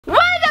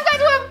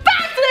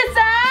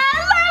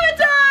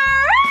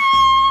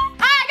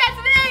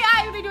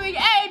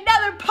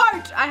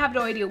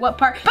have no idea what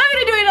part. But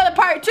I'm gonna do another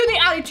part to the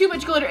adding too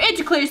much glitter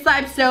into clear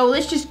slime. So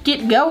let's just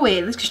get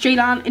going. Let's go straight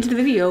on into the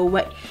video.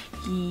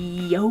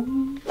 Yo.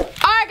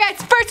 Alright guys,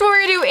 first what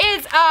we're gonna do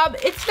is,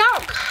 it's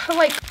not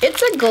like,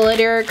 it's a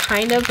glitter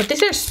kind of, but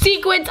this is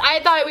sequins.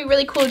 I thought it'd be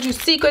really cool to do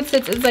sequins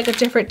since it's like a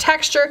different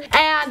texture.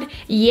 And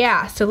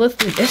yeah, so let's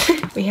do this.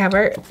 We have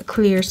our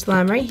clear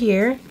slime right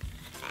here.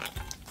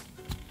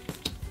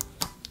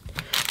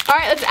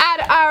 Alright, let's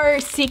add our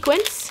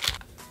sequins.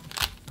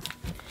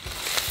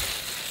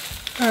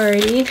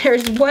 Alrighty,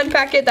 there's one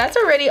packet. That's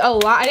already a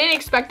lot. I didn't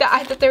expect that.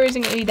 I thought there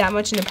wasn't gonna be that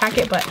much in the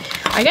packet, but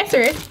I guess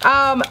there is.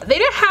 They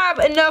didn't have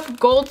enough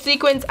gold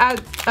sequins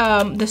at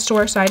the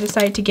store, so I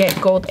decided to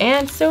get gold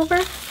and silver.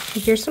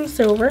 Here's some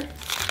silver.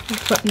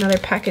 Put another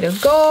packet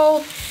of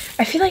gold.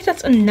 I feel like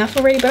that's enough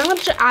already, but I'm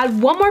gonna just add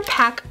one more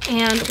pack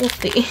and we'll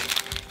see.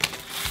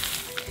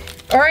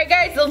 Alright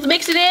guys, let's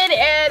mix it in,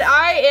 and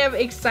I am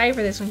excited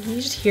for this one. Can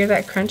you just hear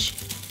that crunch,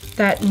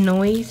 that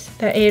noise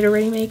that it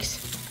already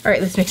makes?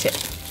 Alright, let's mix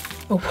it.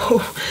 Oh, whoa,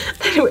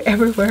 that went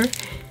everywhere.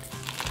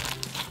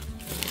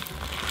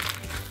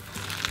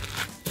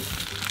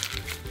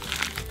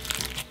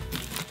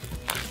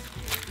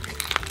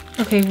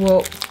 Okay,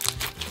 well,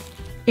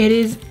 it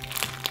is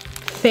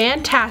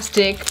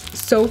fantastic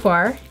so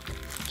far.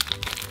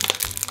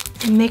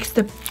 It makes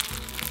the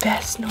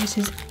best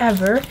noises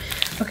ever.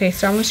 Okay,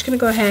 so I'm just gonna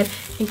go ahead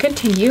and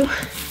continue.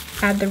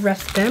 Add the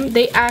rest of them.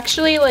 They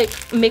actually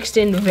like mixed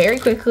in very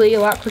quickly, a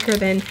lot quicker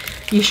than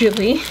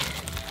usually.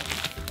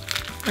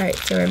 Alright,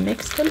 so I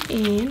mixed them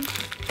in.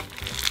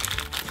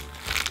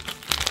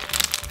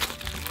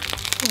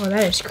 Oh,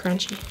 that is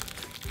crunchy.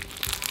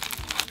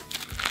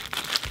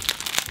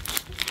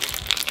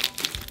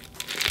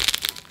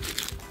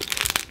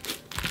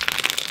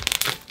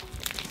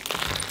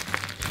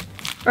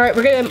 Alright,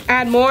 we're gonna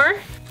add more.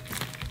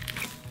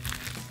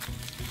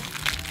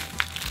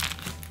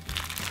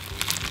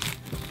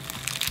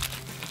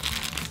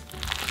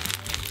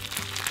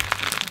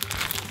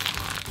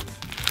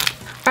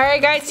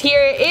 Alright guys,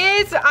 here it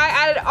is. I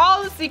added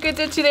all the secrets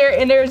into there,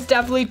 and there's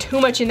definitely too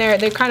much in there.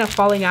 They're kind of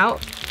falling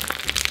out.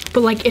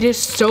 But like, it is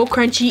so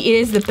crunchy. It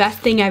is the best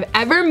thing I've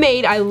ever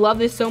made. I love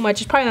this so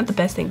much. It's probably not the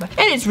best thing, but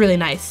it is really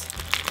nice.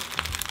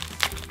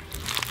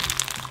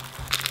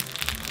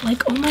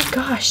 Like, oh my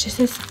gosh, this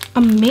is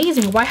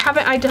amazing. Why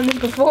haven't I done this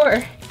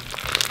before?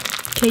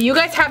 Okay, you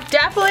guys have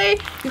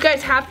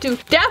to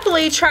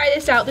definitely try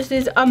this out. This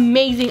is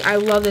amazing. I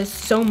love this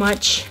so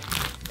much.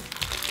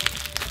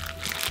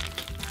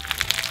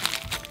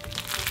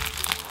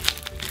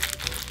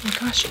 Oh my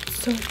gosh,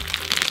 it's so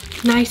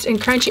nice and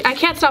crunchy. I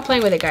can't stop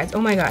playing with it, guys. Oh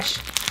my gosh.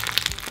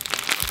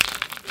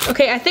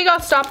 Okay, I think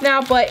I'll stop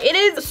now, but it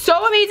is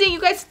so amazing.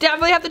 You guys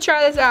definitely have to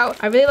try this out.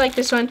 I really like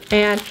this one,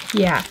 and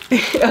yeah.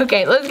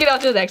 Okay, let's get on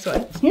to the next one.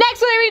 Next one I'm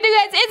gonna do,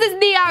 guys, is this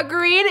neon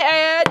green,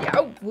 and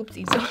oh,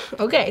 whoopsies.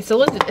 Okay, so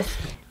let's do this.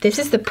 This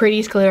is the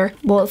prettiest glitter.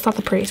 Well, it's not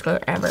the prettiest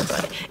glitter ever,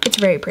 but it's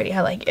very pretty.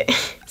 I like it.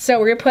 So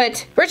we're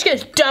just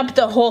gonna dump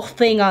the whole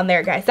thing on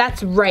there, guys.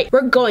 That's right.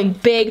 We're going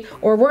big,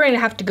 or we're gonna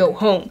have to go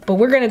home. But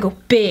we're gonna go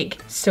big,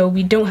 so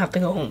we don't have to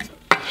go home.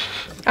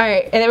 All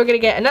right, and then we're gonna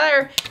get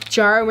another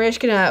jar, and we're just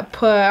gonna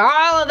put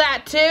all of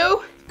that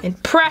too,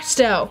 and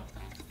presto.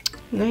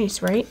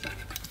 Nice, right?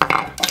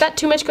 Is that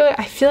too much glitter?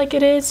 I feel like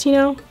it is, you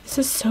know? This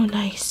is so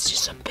nice,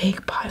 just a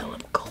big pile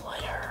of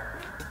glitter.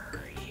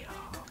 Yeah.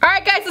 All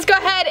right, guys, let's go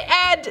ahead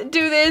and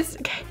do this.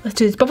 Okay, let's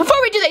do this. But before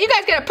we do that, you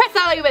guys gotta press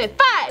that like button.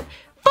 5,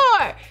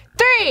 4,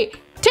 3,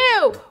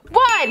 2,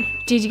 1.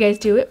 Did you guys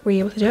do it? Were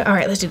you able to do it? All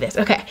right, let's do this.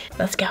 Okay,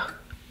 let's go.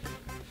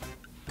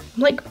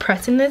 I'm like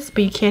pressing this,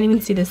 but you can't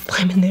even see the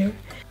slime in there.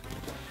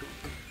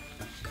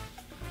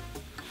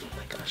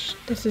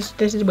 This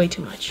is way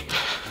too much.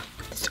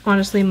 This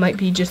honestly might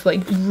be just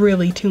like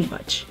really too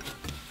much.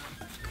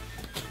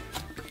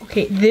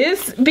 Okay,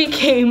 this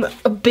became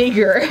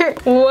bigger.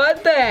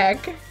 What the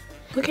heck?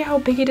 Look at how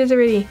big it is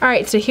already. All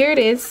right, so here it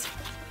is.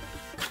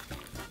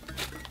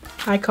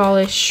 I call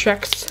this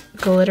Shrek's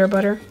glitter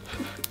butter.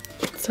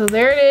 So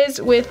there it is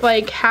with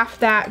like half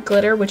that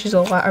glitter, which is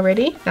a lot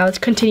already. Now let's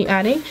continue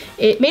adding.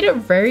 It made a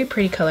very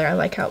pretty color. I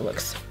like how it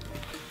looks.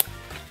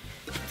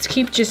 Let's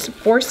keep just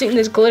forcing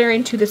this glitter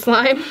into the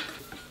slime.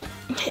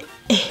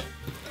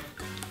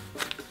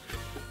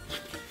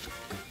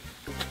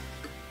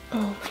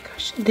 Oh my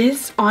gosh,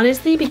 this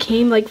honestly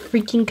became like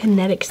freaking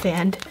kinetic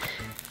sand.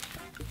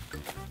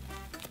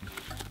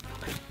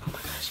 Oh my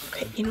gosh.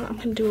 Okay, you know what? I'm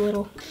gonna do a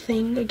little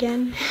thing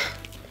again.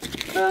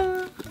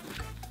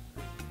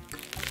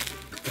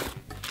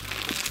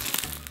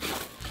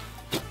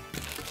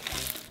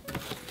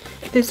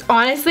 This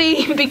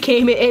honestly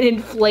became an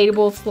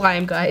inflatable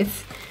slime,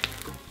 guys.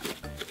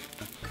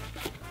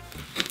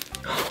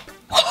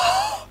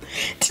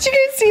 Did you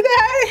guys see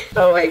that?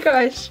 Oh my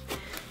gosh.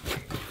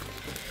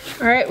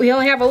 All right, we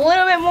only have a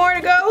little bit more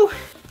to go. All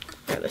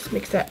right, let's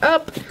mix that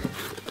up.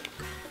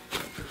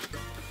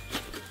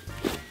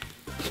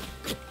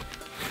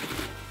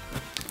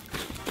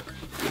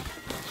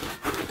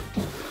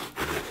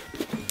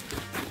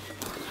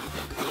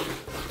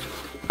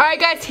 Alright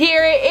guys,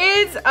 here it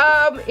is.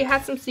 It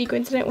has some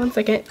sequins in it. 1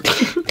 second.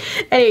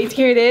 Anyways,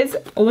 here it is.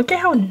 Look at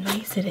how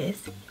nice it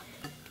is.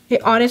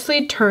 It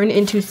honestly turned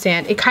into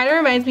sand. It kind of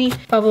reminds me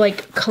of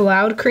like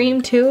cloud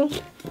cream too.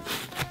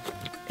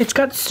 It's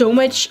got so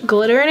much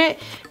glitter in it.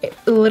 It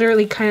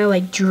literally kind of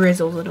like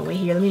drizzles in a way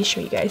here. Let me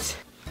show you guys.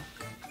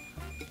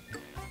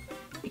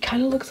 It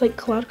kind of looks like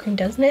cloud cream,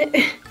 doesn't it?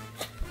 It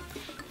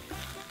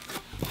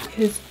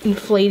is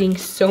inflating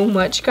so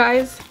much,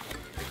 guys.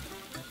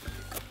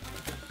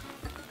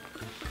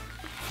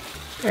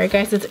 Alright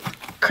guys, let's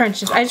crunch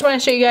this. I just want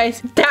to show you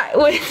guys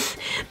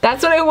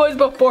that's what it was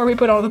before we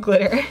put all the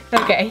glitter.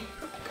 Okay.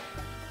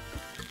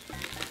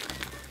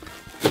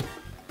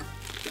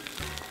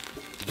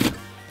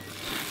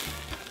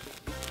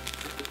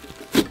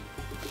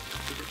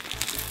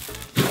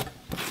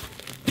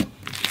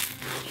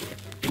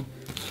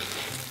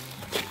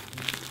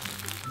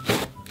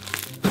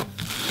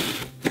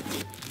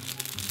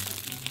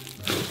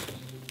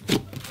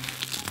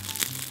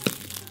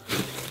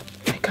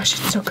 Oh my gosh,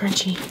 it's so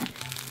crunchy.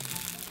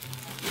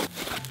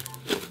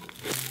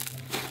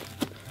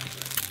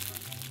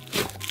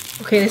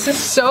 Okay, this is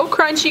so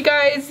crunchy,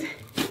 guys.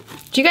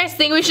 Do you guys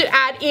think we should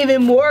add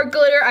even more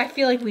glitter? I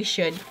feel like we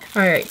should.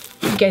 All right,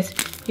 you guys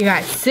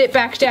sit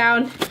back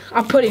down.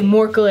 I'm putting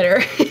more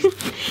glitter.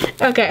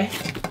 Okay,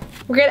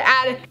 we're gonna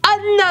add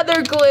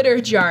another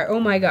glitter jar. Oh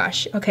my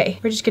gosh. Okay,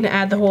 we're just gonna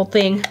add the whole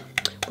thing.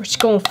 We're just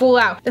going full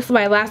out. This is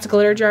my last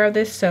glitter jar of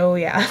this, so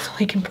yeah, that's all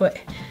I can put.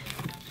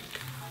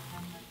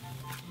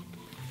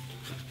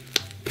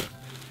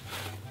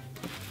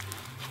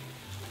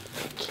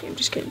 Okay, I'm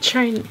just gonna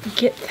try and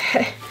get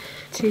that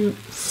to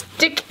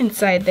stick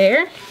inside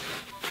there.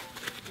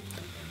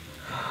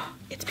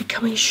 It's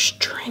becoming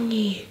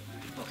stringy.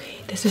 Okay,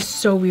 this is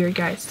so weird,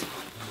 guys.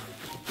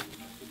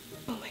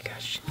 Oh my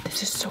gosh,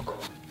 this is so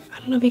cool. I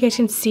don't know if you guys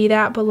can see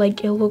that, but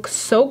like it looks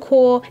so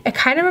cool. It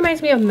kind of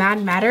reminds me of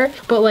Mad Matter,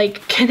 but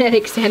like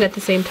kinetic sand at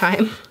the same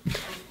time.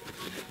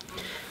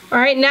 All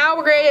right, now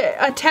we're going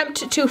to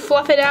attempt to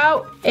fluff it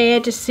out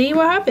and to see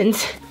what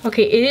happens.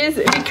 Okay, it is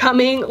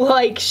becoming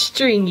like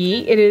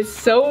stringy. It is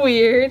so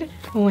weird.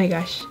 Oh my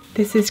gosh,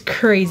 this is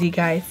crazy,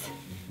 guys.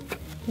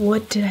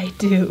 What did I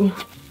do?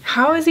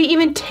 How is he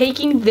even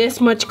taking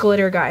this much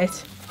glitter,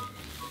 guys?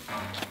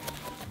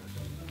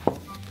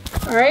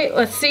 All right,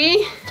 let's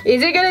see.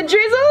 Is it gonna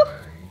drizzle?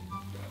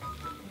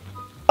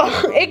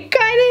 Oh, it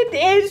kind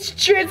of is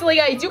drizzling,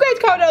 guys. You guys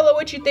comment down below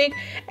what you think,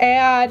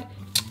 and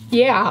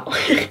yeah.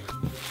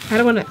 I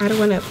don't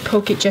wanna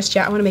poke it just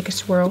yet. I wanna make a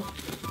swirl.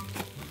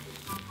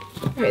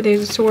 All right,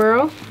 there's a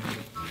swirl.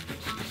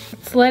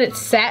 Let's let it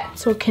set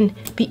so it can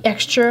be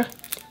extra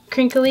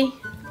crinkly.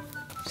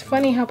 It's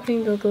funny how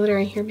putting the glitter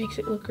in here makes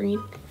it look green.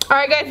 All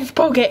right, guys, let's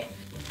poke it.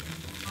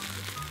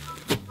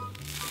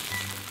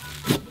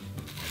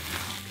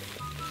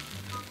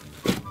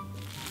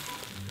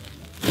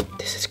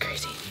 This is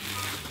crazy.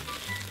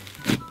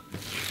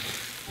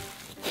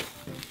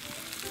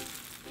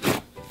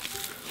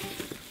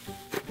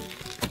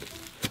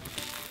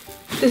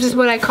 This is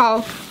what I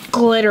call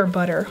glitter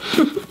butter.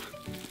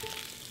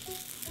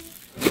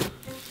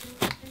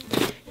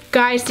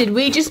 Guys, did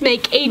we just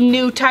make a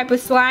new type of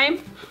slime?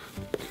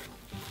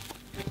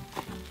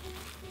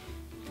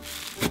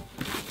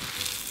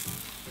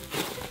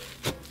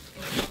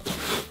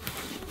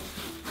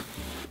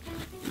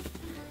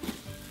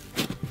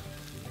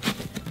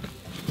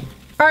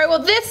 All right, well,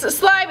 this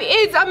slime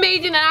is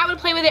amazing and I would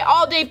play with it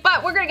all day,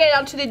 but we're gonna get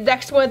on to the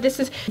next one. This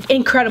is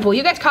incredible.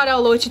 You guys comment down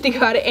below what you think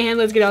about it, and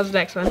let's get on to the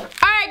next one. All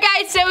right,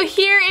 guys, so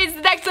here is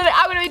the next one.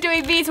 I'm gonna be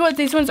doing these ones.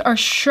 These ones are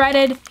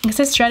shredded. It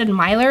says shredded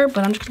mylar,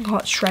 but I'm just gonna call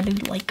it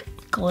shredded like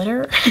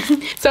glitter.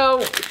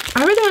 So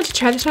I really wanted to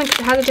try this one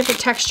because it has a different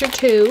texture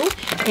too,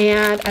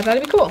 and I thought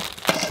it'd be cool.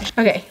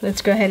 Okay,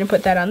 let's go ahead and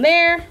put that on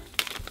there.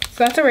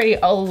 So that's already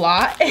a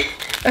lot.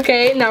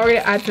 Okay, now we're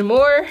gonna add some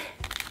more.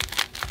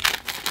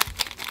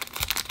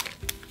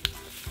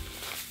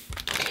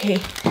 Okay,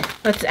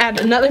 let's add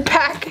another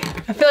pack.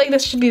 I feel like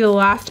this should be the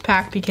last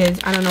pack because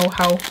I don't know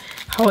how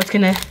it's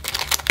gonna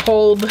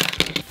hold.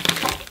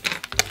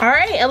 All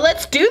right, and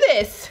let's do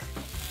this.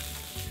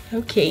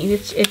 Okay,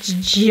 it's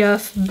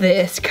just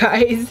this,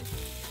 guys.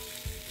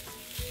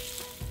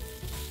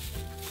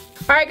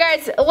 All right,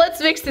 guys, let's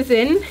mix this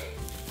in.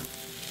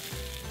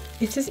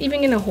 Is this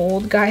even gonna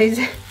hold, guys?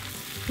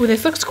 Well,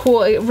 this looks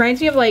cool. It reminds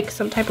me of like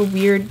some type of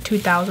weird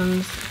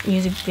 2000s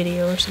music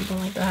video or something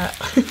like that.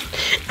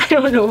 I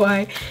don't know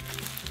why.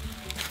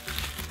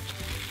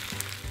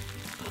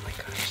 Oh my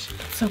gosh,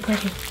 it's so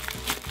pretty.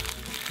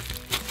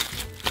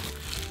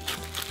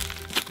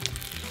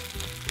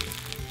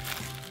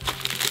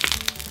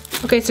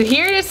 Okay, so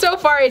here it is so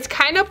far. It's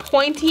kind of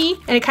pointy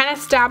and it kind of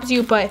stabs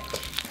you, but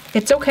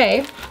it's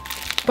okay.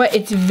 But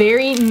it's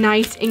very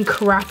nice and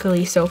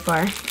crackly so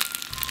far.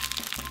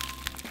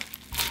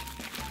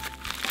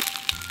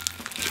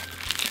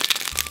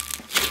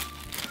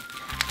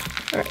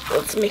 All right,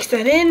 let's mix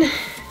that in.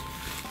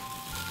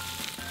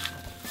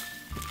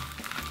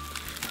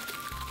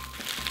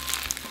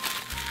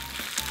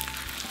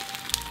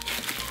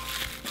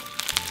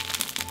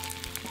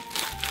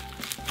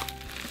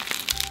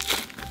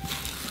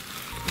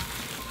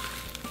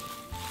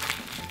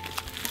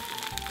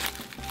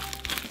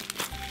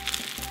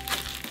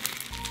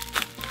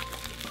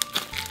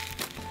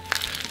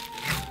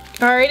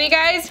 Alrighty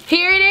guys,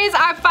 here it is.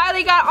 I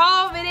finally got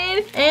all of it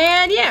in.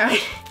 And yeah,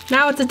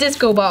 now it's a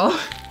disco ball.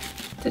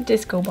 It's a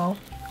disco ball.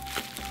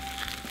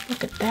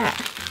 Look at that.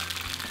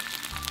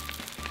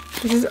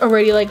 This is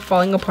already like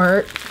falling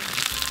apart.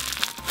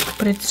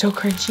 But it's so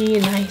crunchy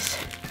and nice.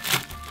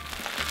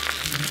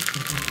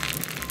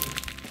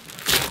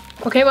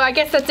 Okay, well I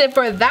guess that's it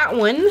for that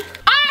one.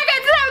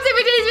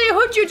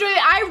 Hope you enjoyed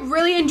it. I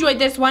really enjoyed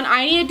this one.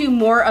 I need to do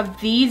more of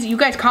these. You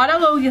guys comment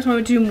down below. You just want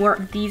me to do more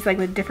of these, like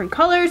with different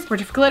colors or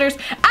different glitters.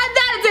 And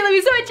that is it. Love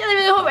you so much. And I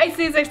really hope I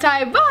see you next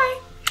time.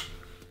 Bye.